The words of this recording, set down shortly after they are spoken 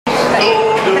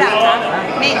Brava?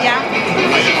 Media?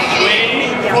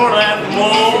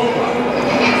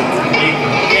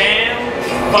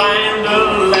 Find a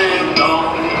land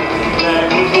on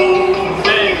that gold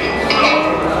thing.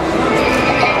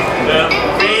 The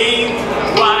faint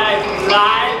white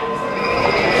light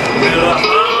with a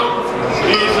hum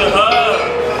is a hug.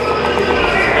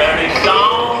 There is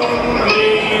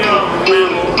only a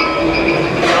memory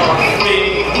of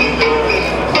fingers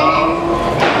of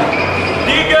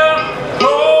dig a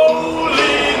hole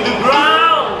in the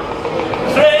ground,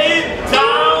 straight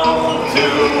down to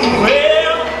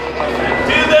hell.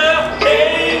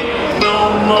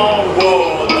 More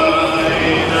water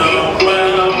in a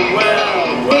well.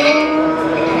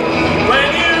 When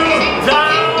you're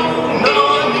down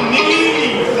on your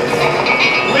knees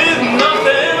with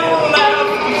nothing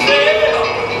left to say,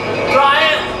 try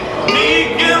and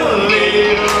dig a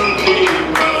little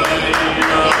deeper in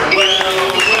a well.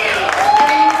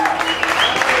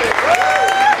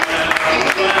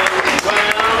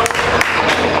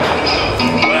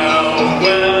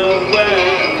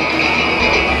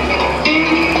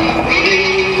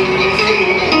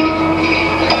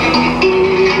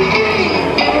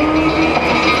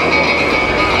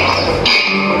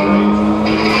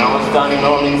 Standing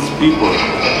all these people,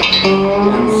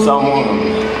 and someone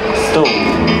stole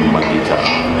my guitar.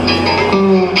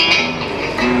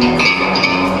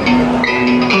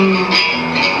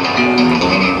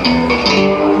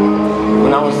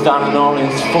 When I was down in all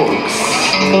these folks,